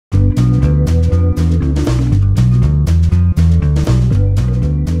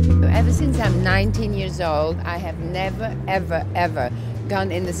years old, I have never, ever, ever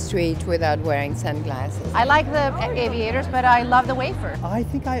gone in the street without wearing sunglasses. I like the aviators, but I love the wafer. I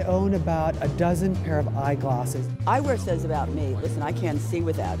think I own about a dozen pair of eyeglasses. Eyewear says about me, listen, I can't see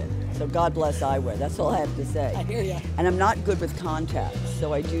without it. So God bless eyewear, that's all I have to say. I hear you. And I'm not good with contacts,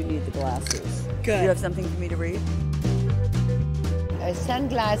 so I do need the glasses. Good. Do you have something for me to read?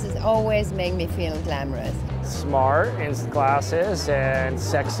 Sunglasses always make me feel glamorous. Smart in glasses and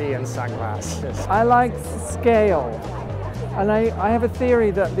sexy in sunglasses. I like scale. And I have a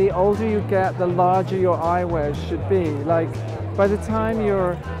theory that the older you get, the larger your eyewear should be. Like, by the time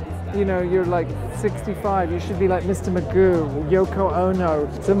you're like 65, you should be like Mr. Magoo, Yoko Ono.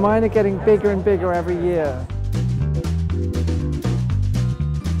 So mine are getting bigger and bigger every year.